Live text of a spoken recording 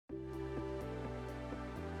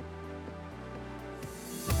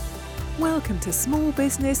Welcome to Small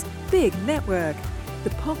Business, Big Network,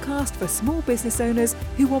 the podcast for small business owners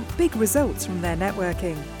who want big results from their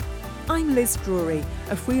networking. I'm Liz Drury,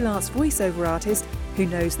 a freelance voiceover artist who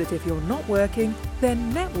knows that if you're not working,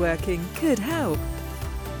 then networking could help.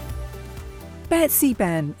 Betsy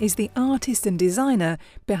Ben is the artist and designer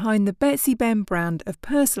behind the Betsy Ben brand of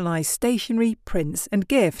personalised stationery, prints and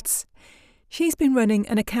gifts. She's been running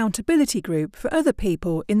an accountability group for other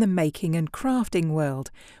people in the making and crafting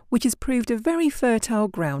world, which has proved a very fertile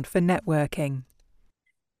ground for networking.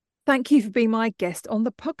 Thank you for being my guest on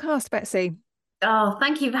the podcast, Betsy. Oh,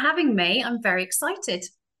 thank you for having me. I'm very excited.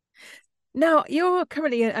 Now, you're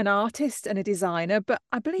currently an artist and a designer, but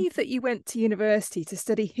I believe that you went to university to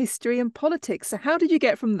study history and politics. So how did you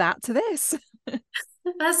get from that to this?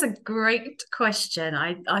 That's a great question.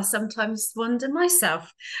 I sometimes wonder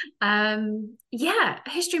myself.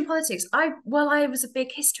 History and politics. I was a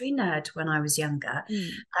big history nerd when I was younger.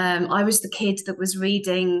 I was the kid that was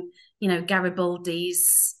reading,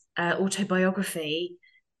 Garibaldi's autobiography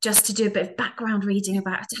just to do a bit of background reading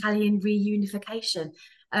about Italian reunification.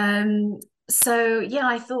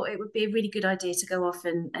 I thought it would be a really good idea to go off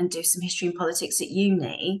and do some history and politics at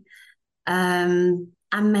uni.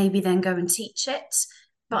 And maybe then go and teach it.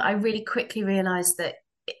 But I really quickly realised that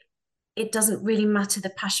it doesn't really matter the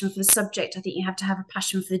passion for the subject. I think you have to have a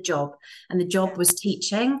passion for the job, and the job was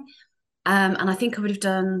teaching. And I think I would have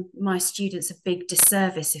done my students a big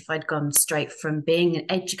disservice if I'd gone straight from being an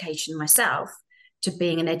education myself to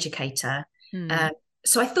being an educator.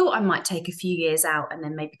 So I thought I might take a few years out and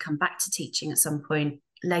then maybe come back to teaching at some point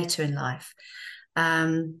later in life.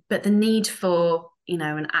 But the need for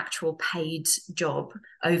an actual paid job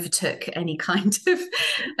overtook any kind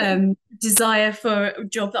of desire for a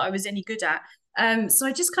job that I was any good at. So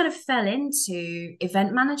I just kind of fell into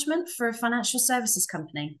event management for a financial services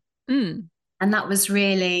company. And that was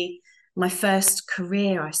really my first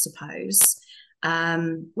career, I suppose,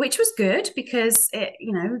 which was good because it,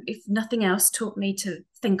 if nothing else, taught me to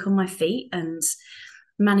think on my feet and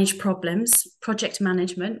manage problems. Project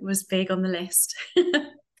management was big on the list.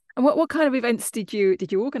 And what kind of events did you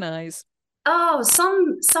organise? Oh,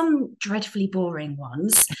 some dreadfully boring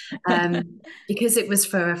ones. Because it was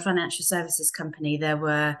for a financial services company, there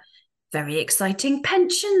were very exciting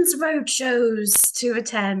pensions roadshows to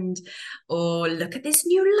attend, or look at this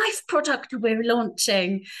new life product we're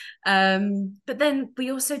launching. But then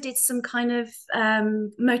we also did some kind of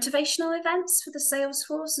motivational events for the sales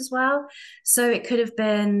force as well. So it could have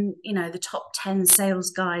been, the top 10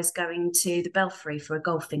 sales guys going to the Belfry for a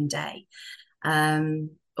golfing day,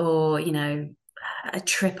 or, a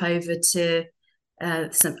trip over to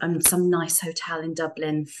some nice hotel in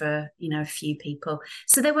Dublin for a few people.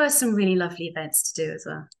 So there were some really lovely events to do as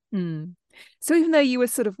well. So even though you were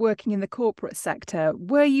sort of working in the corporate sector,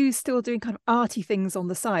 were you still doing kind of arty things on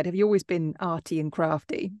the side? Have you always been arty and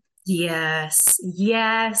crafty? Yes.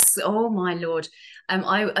 Oh my Lord.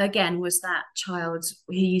 I again was that child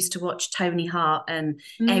who used to watch Tony Hart, and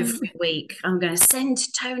every week I'm going to send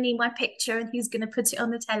Tony my picture and he's going to put it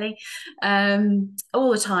on the telly.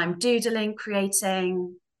 All the time, doodling,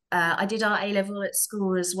 creating. I did art A-level at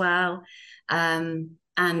school as well. And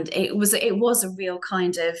it was a real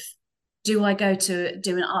kind of, do I go to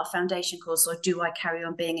do an art foundation course, or do I carry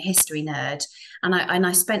on being a history nerd? And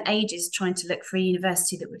I spent ages trying to look for a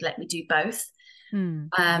university that would let me do both. And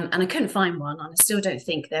I couldn't find one. And I still don't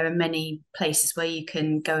think there are many places where you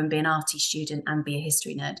can go and be an arty student and be a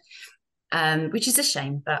history nerd, which is a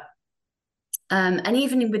shame. But and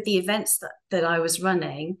even with the events that I was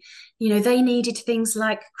running, they needed things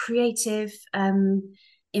like creative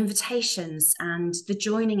invitations, and the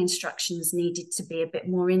joining instructions needed to be a bit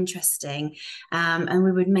more interesting, and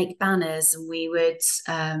we would make banners, and we would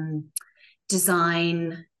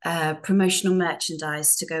design promotional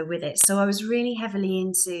merchandise to go with it. So I was really heavily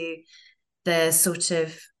into the sort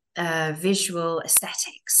of visual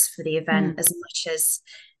aesthetics for the event, as much as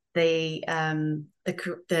the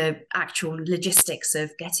actual logistics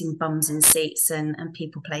of getting bums in seats and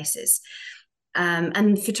people places.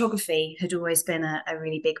 And photography had always been a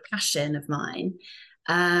really big passion of mine,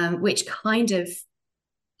 which kind of,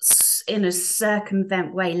 in a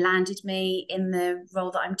circumvent way, landed me in the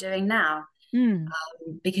role that I'm doing now.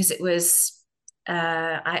 Because it was,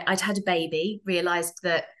 I'd had a baby, realised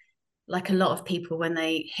that, like a lot of people when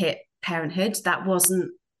they hit parenthood, that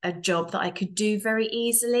wasn't a job that I could do very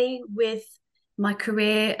easily with my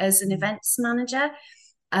career as an events manager.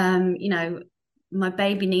 My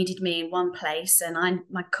baby needed me in one place, and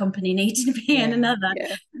my company needed me in another.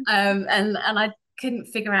 And I couldn't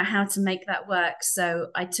figure out how to make that work. So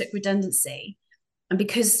I took redundancy. And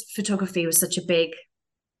because photography was such a big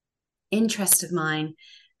interest of mine,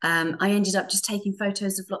 I ended up just taking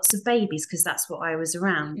photos of lots of babies because that's what I was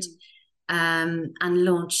around, and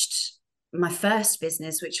launched my first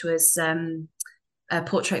business, which was a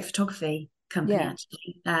portrait photography company, Yeah.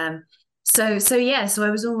 actually. So I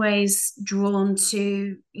was always drawn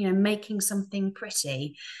to, making something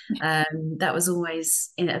pretty. That was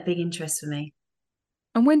always a big interest for me.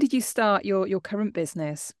 And when did you start your current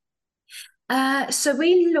business? So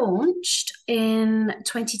we launched in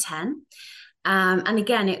 2010. And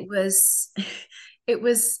again, it was it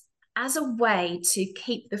was as a way to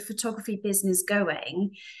keep the photography business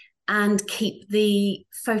going and keep the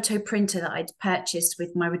photo printer that I'd purchased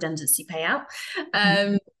with my redundancy payout,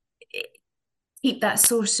 um, keep that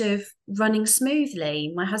sort of running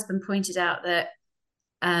smoothly. My husband pointed out that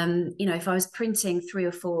if I was printing 3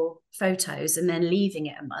 or 4 photos and then leaving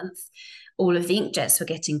it a month, all of the inkjets were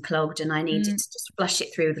getting clogged and I needed Mm. to just flush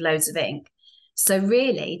it through with loads of ink. So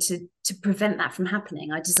really, to prevent that from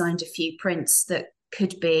happening, I designed a few prints that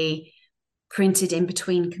could be printed in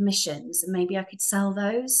between commissions, and maybe I could sell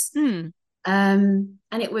those. Mm. And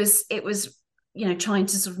it was trying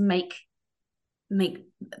to sort of make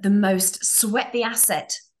the most, sweat the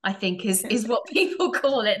asset, I think is what people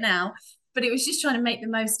call it now. But it was just trying to make the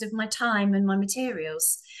most of my time and my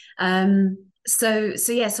materials. So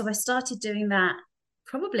I started doing that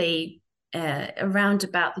probably around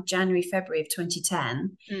about the January, February of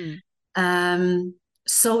 2010. Mm. Um,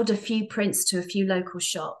 Sold a few prints to a few local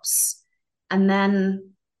shops, and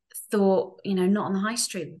then thought, not on the high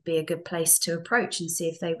street would be a good place to approach and see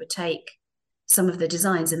if they would take some of the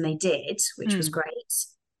designs, and they did, which was Mm.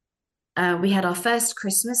 great. We had our first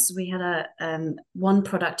Christmas. We had a one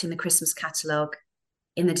product in the Christmas catalogue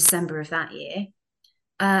in the December of that year,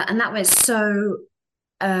 and that went so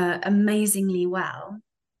amazingly well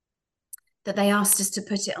that they asked us to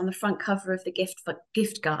put it on the front cover of the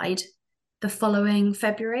gift guide the following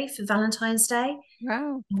February for Valentine's Day.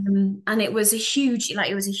 Wow. And it was a huge,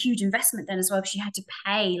 investment then as well, because you had to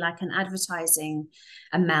pay like an advertising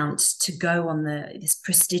amount to go on this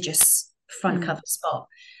prestigious front Mm. cover spot.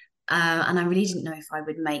 And I really didn't know if I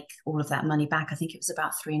would make all of that money back. I think it was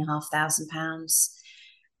about £3,500.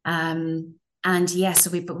 And yeah,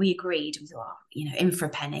 but we agreed. We thought, in for a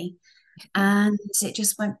penny, and it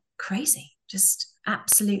just went crazy. Just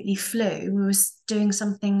absolutely flew. We were doing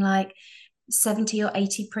something like 70 or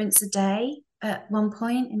 80 prints a day at one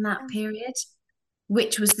point in that period,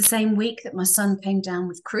 which was the same week that my son came down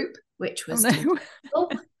with croup, which Oh was no.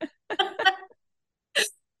 delightful.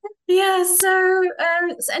 Yeah,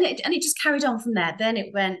 and it just carried on from there. Then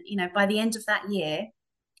it went, by the end of that year,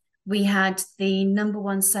 we had the number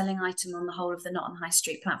one selling item on the whole of the Not on High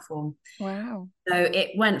Street platform. Wow. So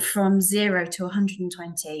it went from 0 to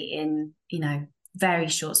 120 in, very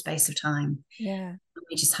short space of time. Yeah.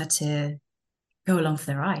 We just had to go along for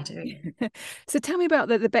the ride, really. So tell me about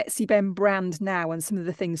the Betsy Ben brand now and some of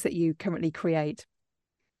the things that you currently create.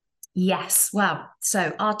 Yes. Well,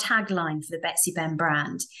 so our tagline for the Betsy Ben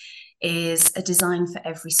brand is a design for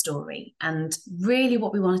every story. And really,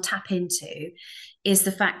 what we want to tap into is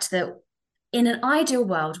the fact that in an ideal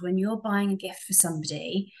world, when you're buying a gift for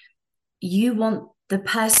somebody, you want the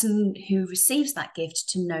person who receives that gift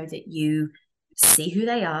to know that you see who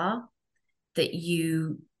they are, that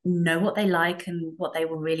you know what they like and what they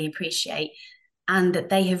will really appreciate, and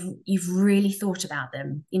that you've really thought about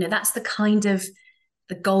them. That's the kind of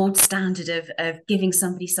the gold standard of giving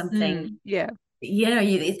somebody something. Yeah.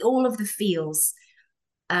 It's all of the feels.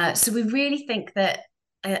 So we really think that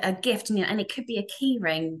a gift, and it could be a key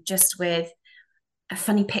ring just with a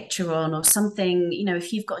funny picture on, or something,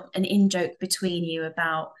 if you've got an in-joke between you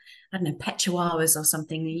about, I don't know, pet chihuahuas or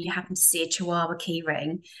something, and you happen to see a chihuahua key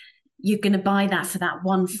ring, you're going to buy that for that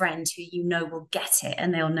one friend who will get it,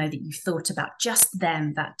 and they'll know that you thought about just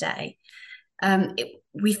them that day.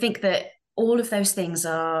 We think that all of those things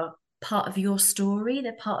are part of your story.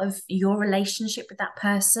 They're part of your relationship with that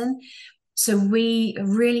person. So we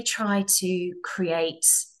really try to create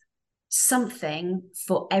something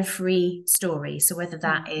for every story. So whether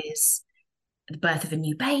that is the birth of a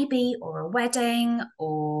new baby, or a wedding,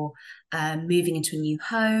 or moving into a new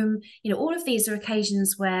home, all of these are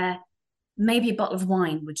occasions where maybe a bottle of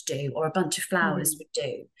wine would do, or a bunch of flowers would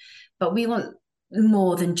do. But we want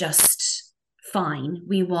more than just fine.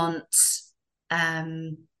 We want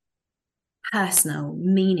personal,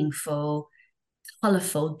 meaningful,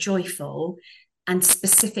 colourful, joyful, and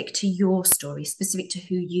specific to your story, specific to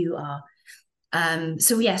who you are.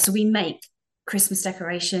 So we make Christmas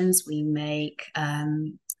decorations, we make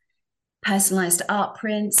personalized art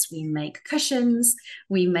prints, we make cushions,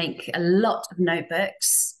 we make a lot of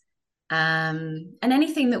notebooks. and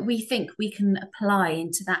anything that we think we can apply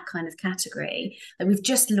into that kind of category. Like we've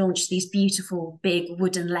just launched these beautiful big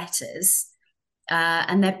wooden letters,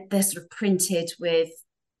 and they're sort of printed with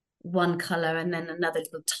one color and then another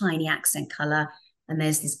little tiny accent color, and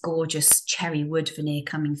there's this gorgeous cherry wood veneer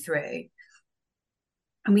coming through.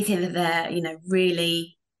 And we think that they're,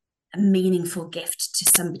 really a meaningful gift to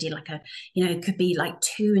somebody, like it could be like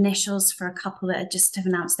two initials for a couple that just have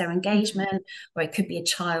announced their engagement, or it could be a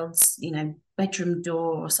child's, bedroom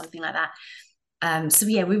door or something like that. So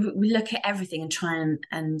yeah, we look at everything and try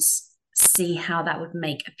and see how that would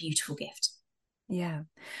make a beautiful gift. Yeah.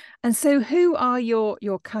 And so who are your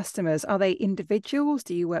customers? Are they individuals?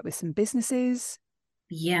 Do you work with some businesses?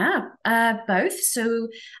 Yeah, both. So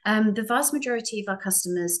the vast majority of our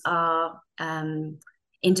customers are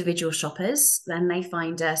individual shoppers. Then they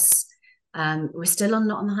find us. We're still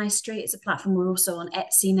not on the high street. It's a platform. We're also on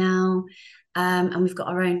Etsy now, and we've got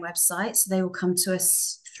our own website. So they will come to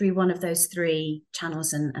us through one of those three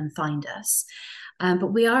channels and find us.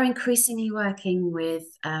 But we are increasingly working with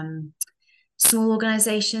small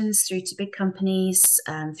organisations through to big companies,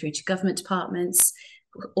 through to government departments,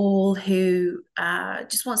 all who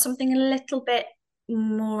just want something a little bit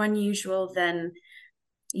more unusual than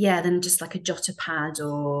just like a jotter pad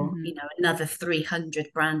or another 300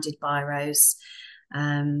 branded biros.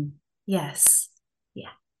 Yes. Yeah.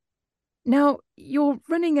 Now, you're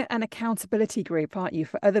running an accountability group, aren't you,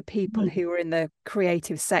 for other people who are in the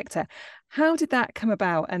creative sector? How did that come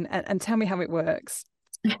about, and tell me how it works?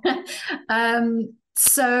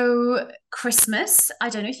 So Christmas, I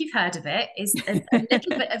don't know if you've heard of it, is a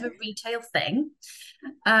little bit of a retail thing,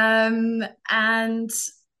 and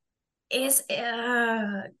is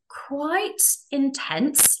quite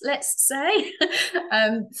intense, let's say,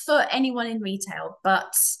 for anyone in retail.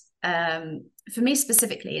 But for me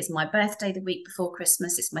specifically, it's my birthday the week before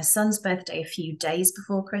Christmas. It's my son's birthday a few days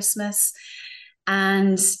before Christmas,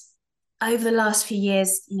 and over the last few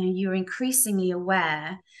years, you're increasingly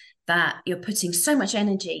aware that you're putting so much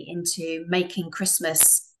energy into making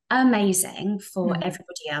Christmas amazing for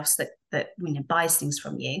everybody else that buys things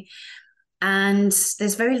from you. And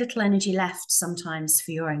there's very little energy left sometimes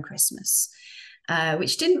for your own Christmas,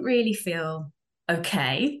 which didn't really feel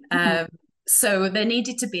okay. So there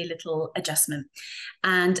needed to be a little adjustment.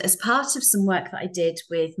 And as part of some work that I did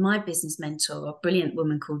with my business mentor, a brilliant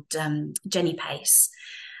woman called Jenny Pace,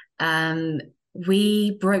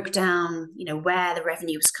 we broke down, where the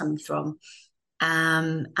revenue was coming from.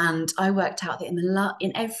 And I worked out that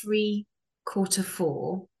in every quarter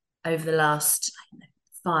four over the last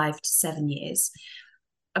 5 to 7 years,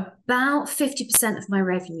 about 50% of my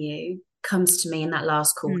revenue comes to me in that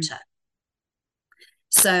last quarter.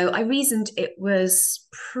 So I reasoned it was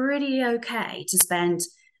pretty okay to spend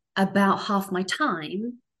about half my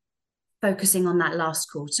time focusing on that last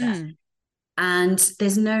quarter. And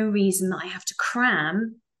there's no reason that I have to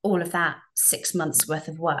cram all of that 6 months worth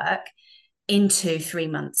of work into 3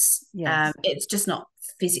 months. Yes. It's just not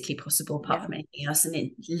physically possible apart from anything else. And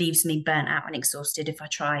it leaves me burnt out and exhausted if I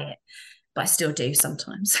try it, but I still do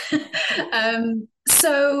sometimes.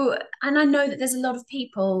 And I know that there's a lot of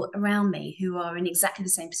people around me who are in exactly the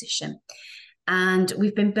same position. And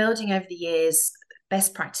we've been building over the years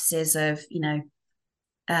best practices of,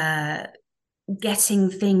 getting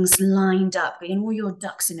things lined up, getting all your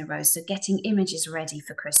ducks in a row. So getting images ready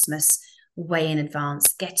for Christmas way in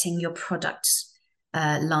advance, getting your product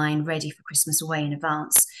line ready for Christmas way in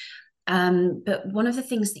advance. But one of the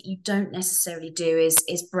things that you don't necessarily do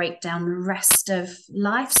is break down the rest of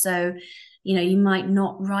life. So, you might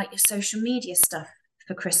not write your social media stuff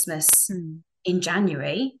for Christmas in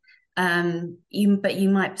January. But you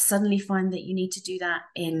might suddenly find that you need to do that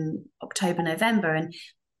in October, November.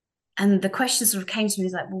 And the question sort of came to me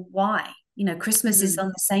is like, well, why? Christmas is on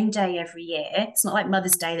the same day every year. It's not like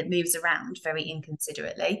Mother's Day that moves around very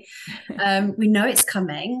inconsiderately. We know it's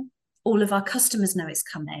coming. All of our customers know it's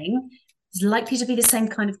coming. It's likely to be the same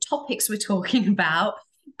kind of topics we're talking about.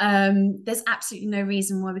 There's absolutely no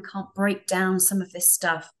reason why we can't break down some of this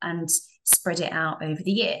stuff and spread it out over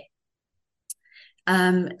the year.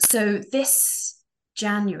 So this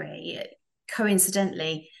January,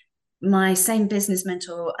 coincidentally, my same business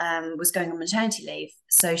mentor was going on maternity leave.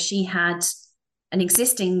 So she had an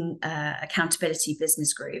existing accountability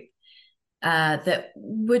business group that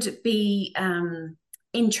would be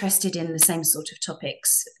interested in the same sort of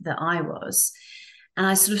topics that I was. And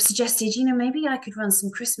I sort of suggested, maybe I could run some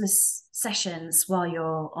Christmas sessions while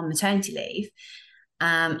you're on maternity leave.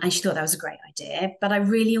 And she thought that was a great idea. But I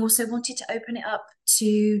really also wanted to open it up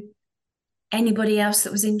to anybody else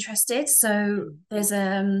that was interested. So there's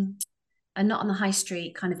a Not on the High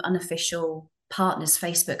Street kind of unofficial partners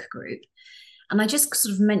Facebook group. And I just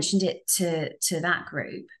sort of mentioned it to that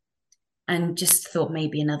group and just thought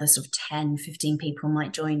maybe another sort of 10, 15 people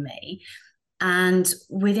might join me. And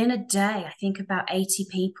within a day, I think about 80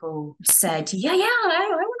 people said, yeah, I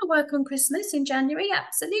want to work on Christmas in January.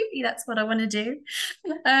 Absolutely. That's what I want to do.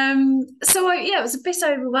 It was a bit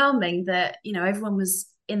overwhelming that, everyone was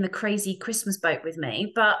in the crazy Christmas boat with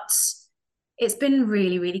me, but it's been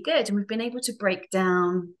really, really good. And we've been able to break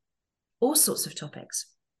down all sorts of topics.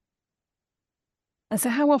 And so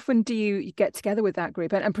how often do you get together with that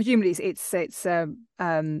group? And presumably it's a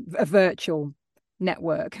virtual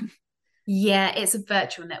network. Yeah, it's a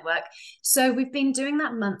virtual network. So we've been doing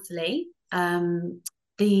that monthly.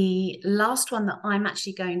 The last one that I'm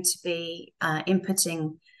actually going to be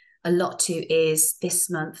inputting a lot to is this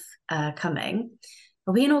month coming.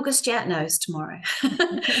 Are we in August yet? No, it's tomorrow.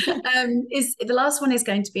 Is the last one is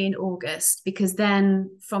going to be in August, because then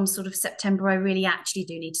from sort of September, I really actually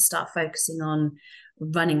do need to start focusing on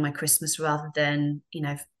running my Christmas rather than,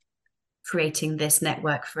 creating this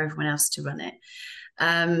network for everyone else to run it.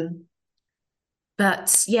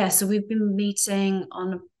 But yeah, so we've been meeting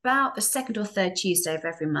on about the second or third Tuesday of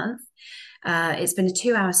every month. It's been a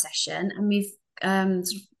 2-hour session, and we've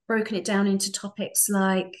sort of broken it down into topics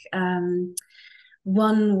like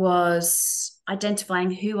one was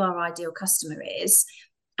identifying who our ideal customer is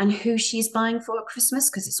and who she's buying for at Christmas,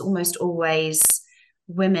 because it's almost always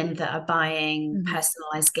women that are buying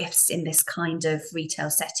personalized gifts in this kind of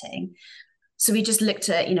retail setting. So we just looked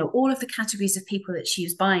at, all of the categories of people that she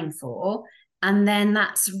was buying for. And then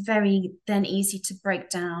that's very then easy to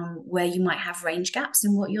break down where you might have range gaps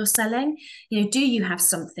in what you're selling. Do you have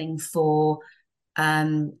something for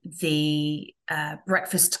the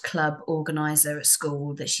breakfast club organizer at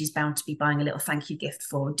school that she's bound to be buying a little thank you gift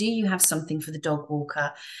for? Do you have something for the dog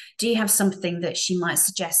walker? Do you have something that she might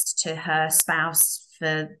suggest to her spouse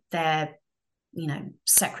for their,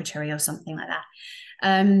 secretary or something like that?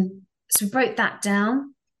 So we broke that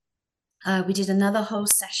down. We did another whole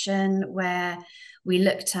session where we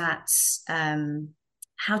looked at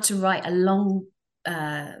how to write a long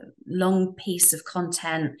piece of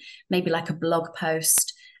content, maybe like a blog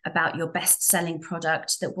post about your best-selling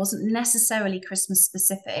product that wasn't necessarily Christmas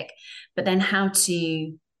specific, but then how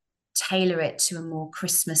to tailor it to a more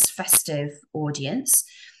Christmas festive audience.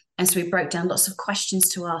 And so we broke down lots of questions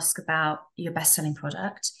to ask about your best-selling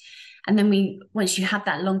product. And then once you had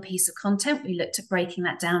that long piece of content, we looked at breaking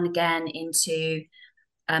that down again into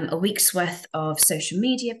a week's worth of social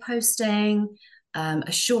media posting,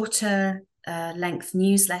 a shorter length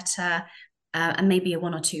newsletter, and maybe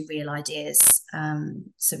 1 or 2 real ideas.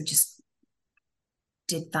 So we just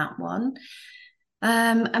did that one.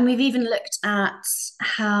 And we've even looked at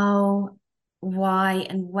how, why,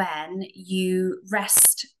 and when you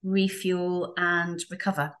rest, refuel, and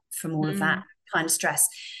recover from all of that kind of stress.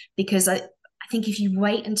 Because I think if you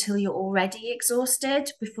wait until you're already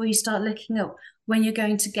exhausted before you start looking at when you're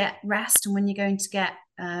going to get rest and when you're going to get,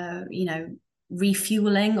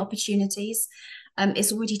 refueling opportunities,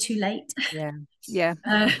 it's already too late. Yeah.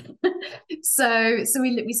 So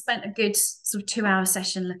we spent a good sort of 2-hour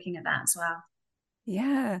session looking at that as well.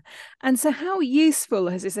 Yeah. And so how useful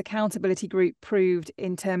has this accountability group proved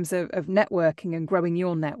in terms of networking and growing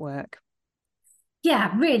your network?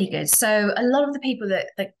 Yeah, really good. So a lot of the people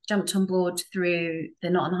that jumped on board through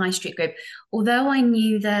the Not on the High Street group, although I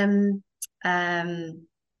knew them,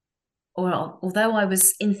 or although I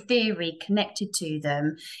was in theory connected to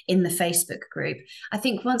them in the Facebook group, I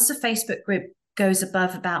think once the Facebook group goes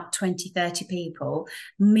above about 20, 30 people,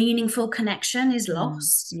 meaningful connection is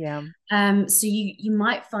lost. Yeah. So you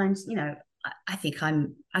might find, I think I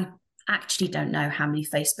actually don't know how many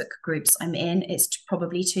Facebook groups I'm in. It's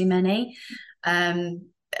probably too many.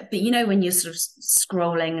 But when you're sort of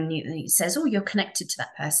scrolling and it says, oh, you're connected to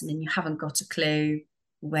that person and you haven't got a clue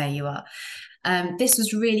where you are. This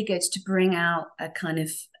was really good to bring out a kind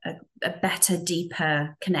of a better,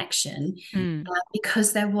 deeper connection,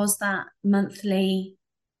 because there was that monthly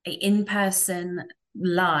in-person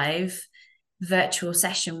live virtual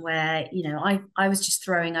session where, I was just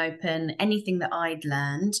throwing open anything that I'd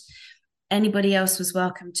learned. Anybody else was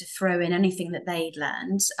welcome to throw in anything that they'd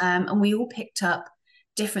learned. And we all picked up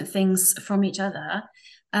different things from each other.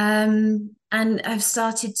 And I've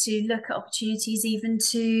started to look at opportunities even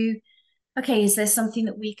to, okay, is there something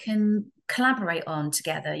that we can collaborate on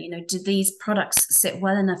together? Do these products sit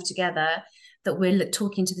well enough together that we're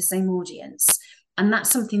talking to the same audience? And that's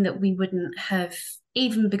something that we wouldn't have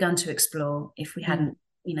even begun to explore if we hadn't,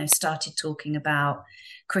 started talking about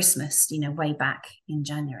Christmas, way back in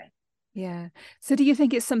January. Yeah. So do you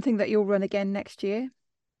think it's something that you'll run again next year?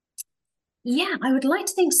 Yeah, I would like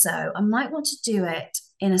to think so. I might want to do it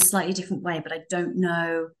in a slightly different way, but I don't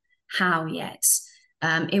know how yet.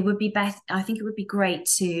 It would be best. I think it would be great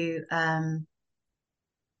to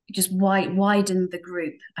just widen the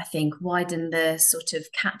group. I think widen the sort of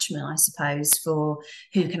catchment, I suppose, for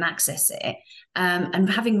who can access it. And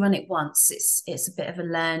having run it once, it's a bit of a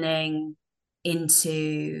learning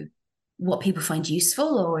into what people find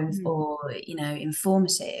useful or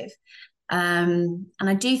informative. And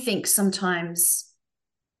I do think sometimes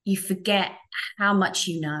you forget how much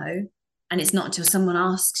you know, and it's not until someone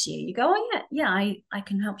asks you, you go, oh yeah, I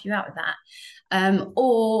can help you out with that.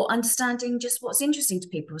 Or understanding just what's interesting to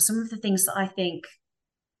people. Some of the things that I think,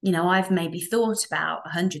 I've maybe thought about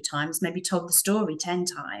 100 times, maybe told the story 10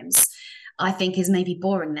 times, I think is maybe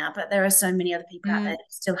boring now, but there are so many other people out there who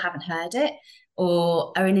still haven't heard it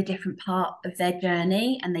or are in a different part of their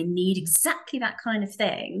journey and they need exactly that kind of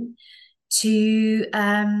thing to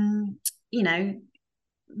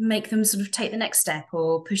make them sort of take the next step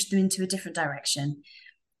or push them into a different direction.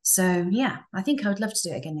 So yeah, I think I would love to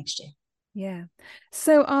do it again next year. Yeah.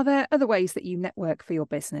 So are there other ways that you network for your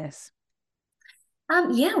business?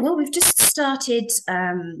 Yeah, well, we've just started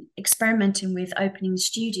experimenting with opening the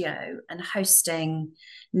studio and hosting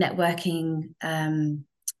networking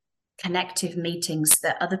connective meetings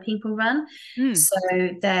that other people run. So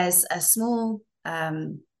there's a small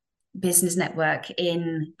business network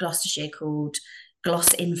in Gloucestershire called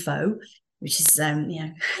Gloss Info, which is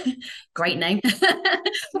great name.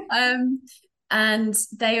 And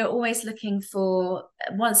they are always looking for,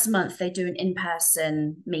 once a month they do an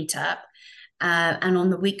in-person meetup, and on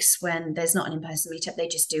the weeks when there's not an in-person meetup they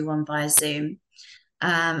just do one via Zoom,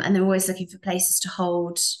 and they're always looking for places to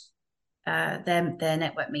hold their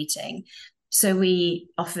network meeting. So we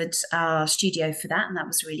offered our studio for that, and that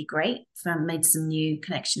was really great. Made some new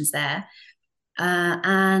connections there.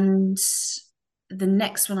 And the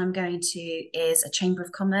next one I'm going to is a Chamber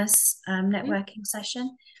of Commerce networking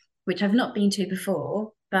session, which I've not been to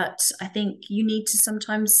before, but I think you need to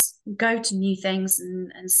sometimes go to new things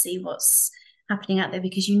and see what's happening out there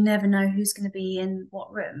because you never know who's going to be in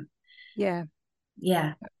what room. Yeah.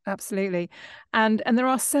 Yeah. Absolutely. And there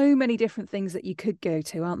are so many different things that you could go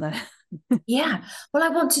to, aren't there? Yeah. Well, I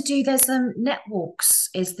want to do, there's netwalks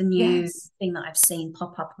is the new thing that I've seen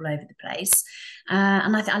pop up all over the place.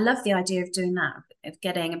 And I love the idea of doing that, of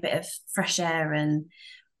getting a bit of fresh air and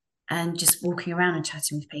just walking around and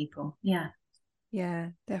chatting with people. Yeah. Yeah,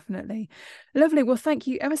 definitely. Lovely. Well, thank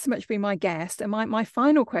you ever so much for being my guest. And my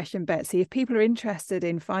final question, Betsy, if people are interested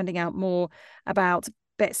in finding out more about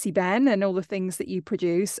Betsy Ben and all the things that you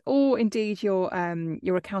produce, or indeed your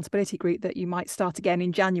accountability group that you might start again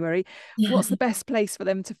in January, what's the best place for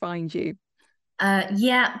them to find you?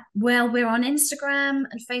 Yeah, well, we're on Instagram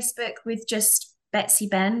and Facebook with just Betsy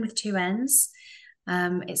Ben with 2 N's.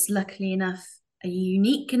 It's luckily enough a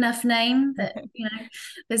unique enough name that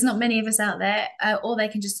there's not many of us out there, or they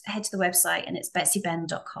can just head to the website and it's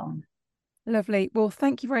betsyben.com. Lovely. Well,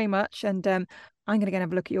 thank you very much, and I'm going to go and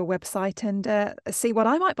have a look at your website and see what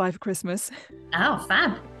I might buy for Christmas. Oh,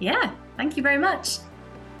 fab. Yeah, thank you very much.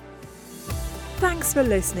 Thanks for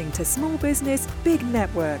listening to Small Business Big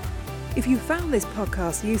Network. If you found this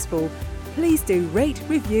podcast useful, please do rate,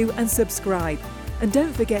 review and subscribe, and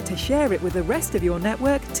don't forget to share it with the rest of your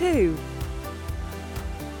network too.